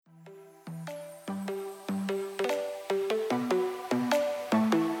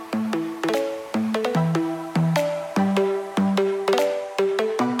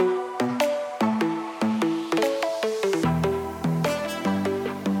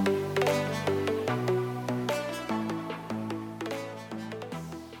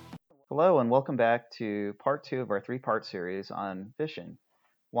Hello, and welcome back to part two of our three-part series on phishing.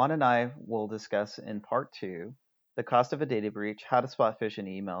 Juan and I will discuss in part two the cost of a data breach, how to spot phishing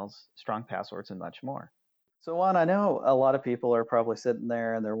emails, strong passwords, and much more. So, Juan, I know a lot of people are probably sitting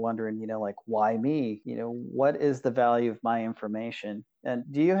there and they're wondering, like, why me? What is the value of my information? And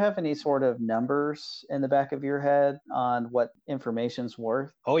do you have any sort of numbers in the back of your head on what information's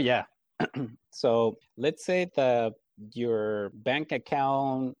worth? Oh, yeah. So let's say that your bank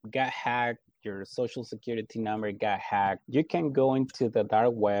account got hacked, your social security number got hacked. You can go into the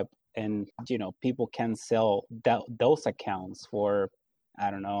dark web and, people can sell those accounts for, I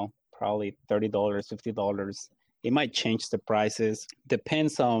don't know, probably $30, $50. It might change the prices.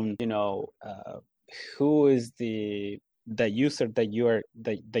 Depends on, who is the user that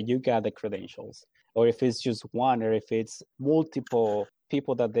you got the credentials, or if it's just one, or if it's multiple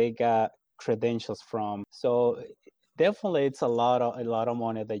people that they got credentials from. So definitely it's a lot of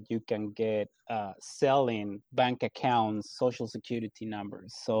money that you can get selling bank accounts, social security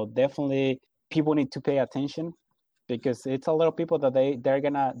numbers. So definitely people need to pay attention, because it's a lot of people that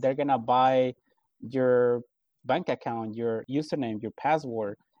they're gonna buy your bank account, your username, your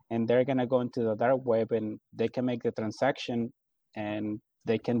password, and they're gonna go into the dark web and they can make the transaction, and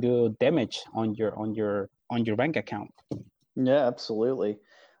they can do damage on your bank account. Yeah, absolutely.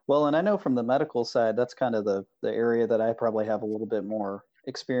 Well, and I know from the medical side, that's kind of the area that I probably have a little bit more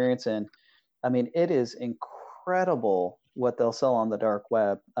experience in. I mean, it is incredible what they'll sell on the dark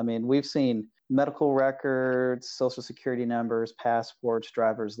web. I mean, we've seen medical records, social security numbers, passports,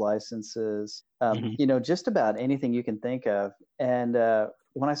 driver's licenses, just about anything you can think of. And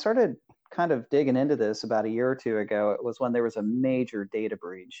when I started kind of digging into this about a year or two ago, it was when there was a major data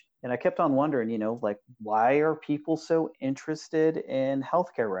breach. And I kept on wondering, like, why are people so interested in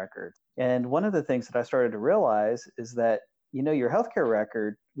healthcare records? And one of the things that I started to realize is that, your healthcare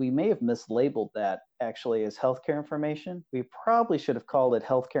record, we may have mislabeled that actually as healthcare information. We probably should have called it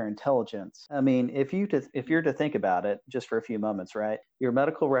healthcare intelligence. I mean, if you're to think about it just for a few moments, right? Your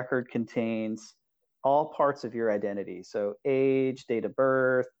medical record contains all parts of your identity. So age, date of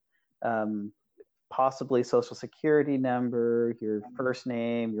birth, um, possibly social security number, your first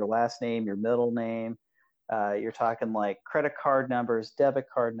name, your last name, your middle name. You're talking like credit card numbers, debit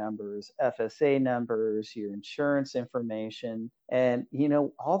card numbers, FSA numbers, your insurance information. And,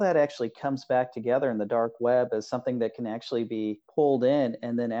 all that actually comes back together in the dark web as something that can actually be pulled in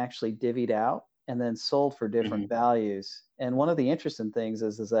and then actually divvied out and then sold for different values. And one of the interesting things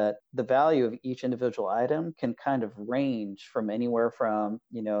is that the value of each individual item can kind of range from anywhere from,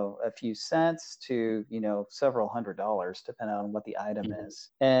 a few cents to, several $100s, depending on what the item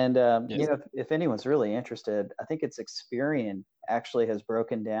is. And, Yes. if anyone's really interested, I think it's Experian actually has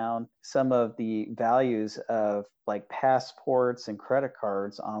broken down some of the values of like passports and credit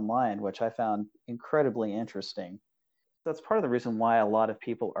cards online, which I found incredibly interesting. That's part of the reason why a lot of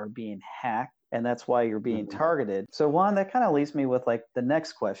people are being hacked, and that's why you're being targeted. So, Juan, that kind of leaves me with like the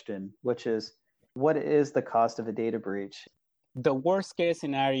next question, which is, what is the cost of a data breach? The worst case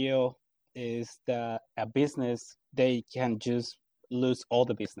scenario is that a business, they can just lose all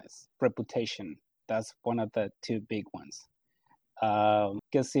the business reputation. That's one of the two big ones.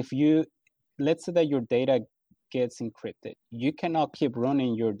 Because let's say that your data gets encrypted, you cannot keep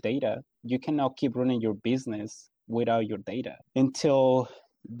running your data. You cannot keep running your business without your data until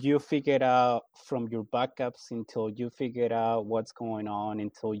you figure it out from your backups, until you figure out what's going on,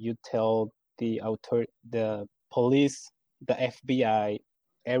 until you tell the police, the FBI,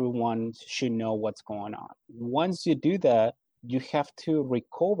 everyone should know what's going on. Once you do that, you have to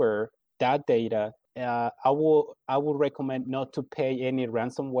recover that data. I would recommend not to pay any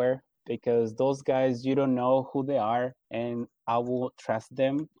ransomware, because those guys, you don't know who they are, and I will trust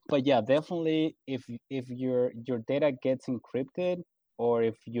them. But yeah, definitely, if your data gets encrypted, or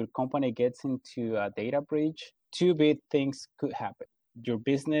if your company gets into a data breach, two big things could happen. Your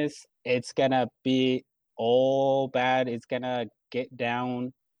business, it's gonna be all bad. It's gonna get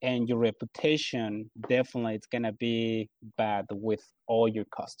down, and your reputation, definitely, it's gonna be bad with all your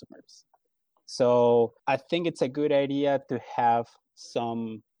customers. So I think it's a good idea to have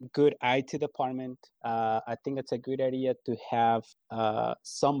some good IT department. I think it's a good idea to have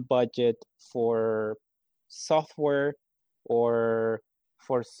some budget for software, or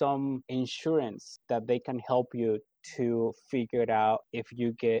for some insurance that they can help you to figure it out if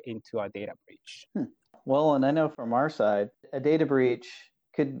you get into a data breach. Well, and I know from our side, a data breach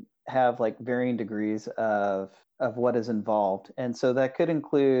could have like varying degrees of what is involved. And so that could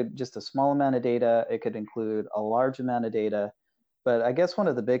include just a small amount of data. It could include a large amount of data. But I guess one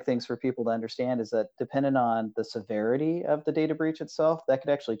of the big things for people to understand is that depending on the severity of the data breach itself, that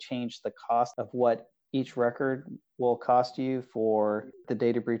could actually change the cost of what each record will cost you for the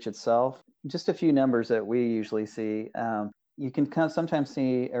data breach itself. Just a few numbers that we usually see. You can kind of sometimes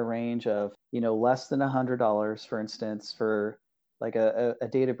see a range of, less than $100, for instance, for like a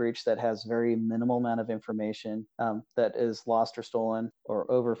data breach that has very minimal amount of information that is lost or stolen,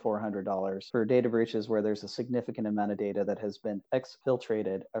 or over $400 for data breaches where there's a significant amount of data that has been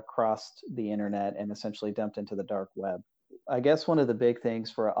exfiltrated across the internet and essentially dumped into the dark web. I guess one of the big things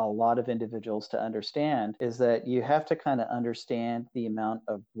for a lot of individuals to understand is that you have to kind of understand the amount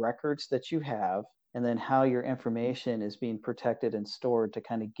of records that you have, and then how your information is being protected and stored to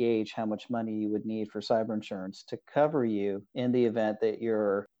kind of gauge how much money you would need for cyber insurance to cover you in the event that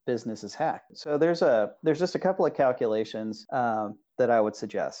your business is hacked. So there's just a couple of calculations that I would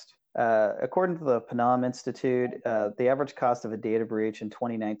suggest. According to the Panam Institute, the average cost of a data breach in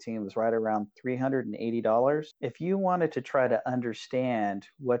 2019 was right around $380. If you wanted to try to understand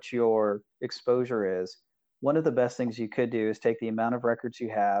what your exposure is, one of the best things you could do is take the amount of records you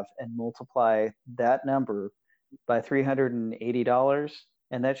have and multiply that number by $380,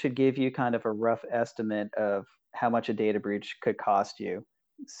 and that should give you kind of a rough estimate of how much a data breach could cost you.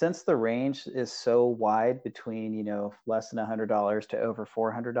 Since the range is so wide between, less than $100 to over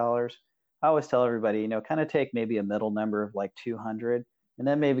 $400, I always tell everybody, kind of take maybe a middle number of like 200, and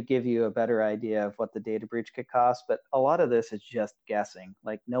then maybe give you a better idea of what the data breach could cost. But a lot of this is just guessing.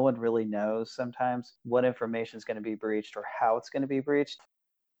 Like, no one really knows sometimes what information is going to be breached or how it's going to be breached.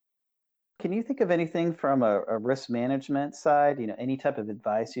 Can you think of anything from a risk management side, any type of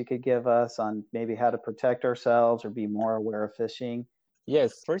advice you could give us on maybe how to protect ourselves or be more aware of phishing?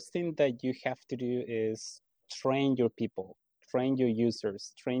 Yes, first thing that you have to do is train your people, train your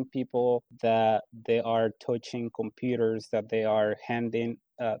users, train people that they are touching computers, that they are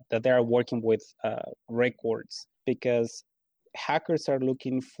that they are working with records, because hackers are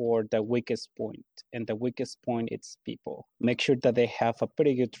looking for the weakest point, and the weakest point is people. Make sure that they have a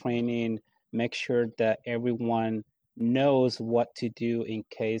pretty good training. Make sure that everyone knows what to do in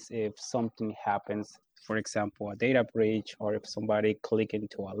case if something happens, for example, a data breach, or if somebody click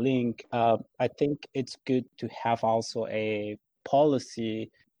into a link. I think it's good to have also a policy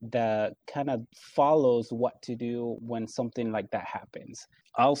that kind of follows what to do when something like that happens.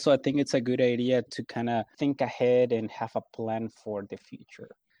 Also, I think it's a good idea to kind of think ahead and have a plan for the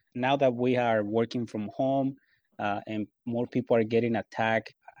future. Now that we are working from home and more people are getting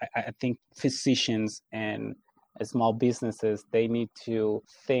attacked, I think physicians and small businesses, they need to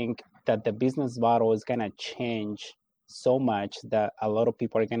think that the business model is going to change so much that a lot of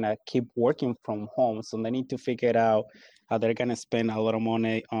people are going to keep working from home. So they need to figure out how they're going to spend a lot of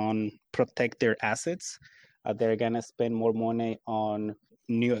money on protect their assets. They're going to spend more money on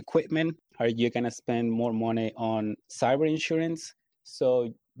new equipment. Are you going to spend more money on cyber insurance?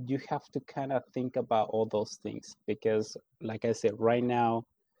 So you have to kind of think about all those things, because like I said, right now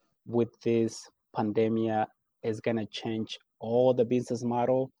with this pandemic, is going to change all the business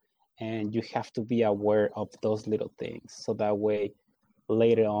model, and you have to be aware of those little things, so that way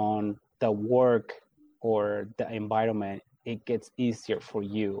later on the work or the environment, it gets easier for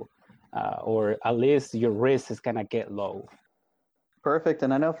you, or at least your risk is going to get low. Perfect.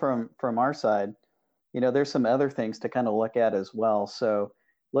 And I know from our side, there's some other things to kind of look at as well. So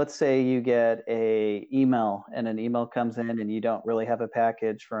let's say you get a email, and an email comes in and you don't really have a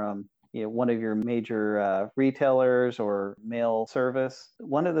package from one of your major retailers or mail service.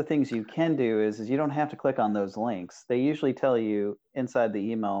 One of the things you can do is you don't have to click on those links. They usually tell you inside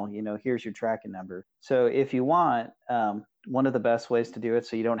the email, here's your tracking number. So if you want, one of the best ways to do it,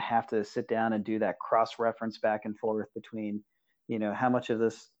 so you don't have to sit down and do that cross-reference back and forth between how much of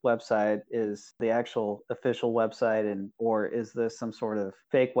this website is the actual official website, or is this some sort of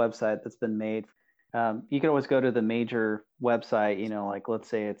fake website that's been made. You can always go to the major website, like let's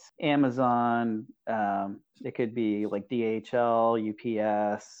say it's Amazon, it could be like DHL,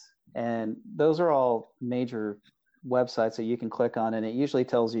 UPS, and those are all major websites that you can click on, and it usually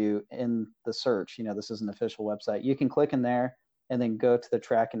tells you in the search, this is an official website. You can click in there and then go to the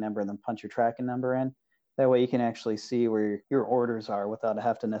tracking number and then punch your tracking number in. That way you can actually see where your orders are without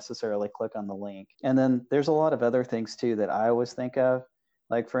having to necessarily click on the link. And then there's a lot of other things too that I always think of.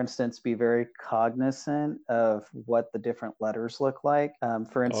 Like, for instance, be very cognizant of what the different letters look like.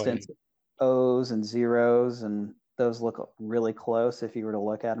 For instance, O's and zeros, and those look really close if you were to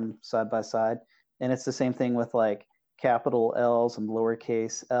look at them side by side. And it's the same thing with like capital L's and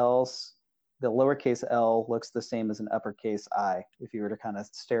lowercase L's. The lowercase L looks the same as an uppercase I if you were to kind of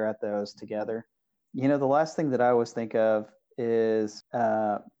stare at those together. The last thing that I always think of is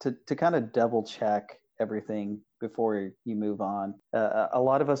to kind of double check everything before you move on. A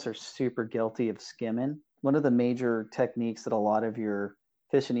lot of us are super guilty of skimming. One of the major techniques that a lot of your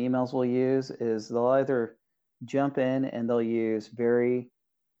phishing emails will use is they'll either jump in and they'll use very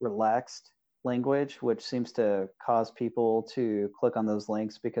relaxed language, which seems to cause people to click on those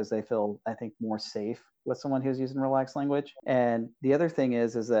links because they feel, I think, more safe with someone who's using relaxed language. And the other thing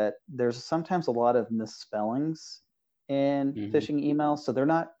is that there's sometimes a lot of misspellings in phishing emails. So they're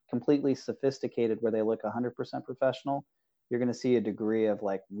not completely sophisticated where they look 100% professional. You're going to see a degree of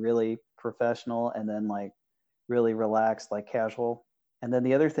like really professional and then like really relaxed, like casual. And then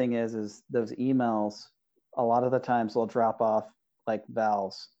the other thing is those emails, a lot of the times they'll drop off like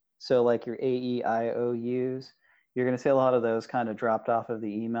vowels. So like your AEIOUs, you're going to see a lot of those kind of dropped off of the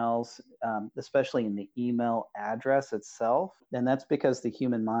emails, especially in the email address itself. And that's because the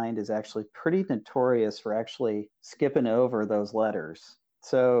human mind is actually pretty notorious for actually skipping over those letters.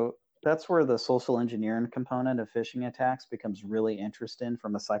 So that's where the social engineering component of phishing attacks becomes really interesting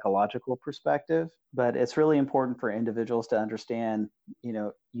from a psychological perspective. But it's really important for individuals to understand,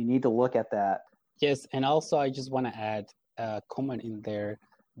 you need to look at that. Yes, and also I just want to add a comment in there.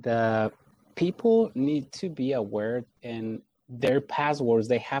 The people need to be aware in their passwords.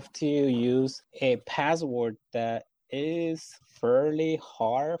 They have to use a password that is fairly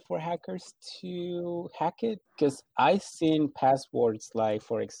hard for hackers to hack it. Because I've seen passwords like,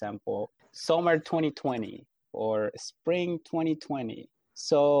 for example, summer 2020 or spring 2020.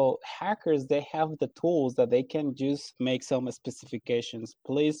 So hackers, they have the tools that they can just make some specifications.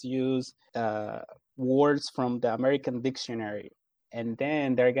 Please use words from the American dictionary. And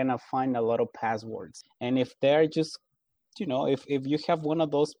then they're going to find a lot of passwords. And if they're just, if you have one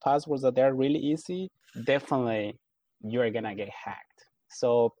of those passwords that they're really easy, definitely you're going to get hacked.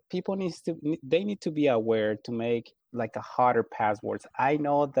 So people need to be aware to make like a harder passwords. I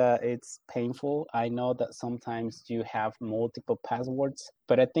know that it's painful. I know that sometimes you have multiple passwords,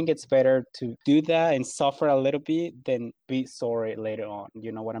 but I think it's better to do that and suffer a little bit than be sorry later on.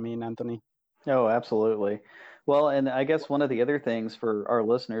 You know what I mean, Anthony? Oh, absolutely. Well, and I guess one of the other things for our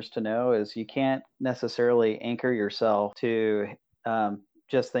listeners to know is you can't necessarily anchor yourself to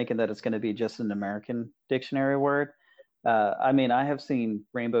just thinking that it's going to be just an American dictionary word. I mean, I have seen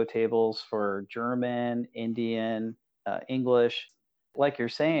rainbow tables for German, Indian, English. Like you're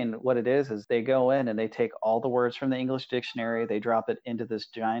saying, what it is they go in and they take all the words from the English dictionary, they drop it into this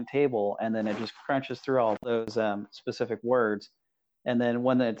giant table, and then it just crunches through all those specific words. And then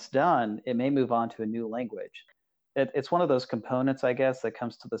when it's done, it may move on to a new language. It's one of those components, I guess, that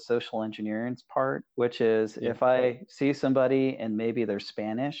comes to the social engineering part, which is if I see somebody and maybe they're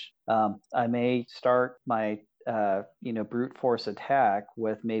Spanish, I may start my brute force attack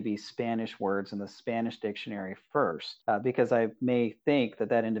with maybe Spanish words in the Spanish dictionary first, because I may think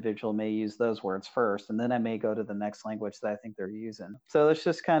that individual may use those words first, and then I may go to the next language that I think they're using. So it's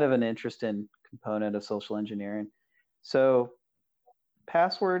just kind of an interesting component of social engineering. So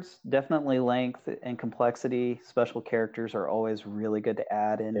passwords, definitely length and complexity. Special characters are always really good to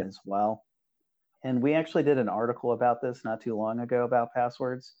add in as well. And we actually did an article about this not too long ago about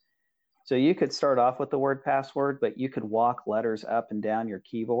passwords. So you could start off with the word password, but you could walk letters up and down your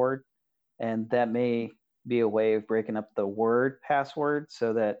keyboard. And that may be a way of breaking up the word password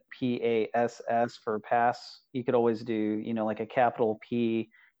so that PASS for pass, you could always do, like a capital P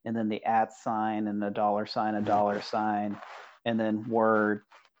and then the @ sign and a dollar sign, and then word,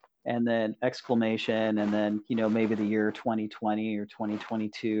 and then exclamation, and then, maybe the year 2020 or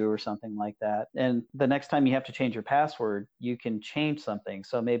 2022 or something like that. And the next time you have to change your password, you can change something.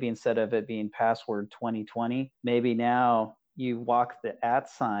 So maybe instead of it being password 2020, maybe now you walk the @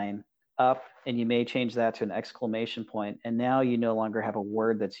 sign up and you may change that to an exclamation point. And now you no longer have a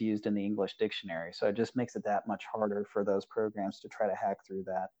word that's used in the English dictionary. So it just makes it that much harder for those programs to try to hack through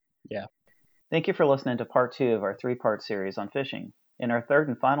that. Yeah. Thank you for listening to part 2 of our 3-part series on phishing. In our third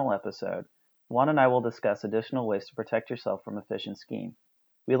and final episode, Juan and I will discuss additional ways to protect yourself from a phishing scheme.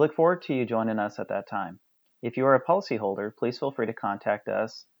 We look forward to you joining us at that time. If you are a policyholder, please feel free to contact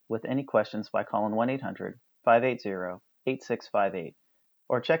us with any questions by calling 1-800-580-8658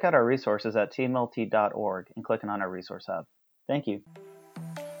 or check out our resources at tmlt.org and clicking on our resource hub. Thank you.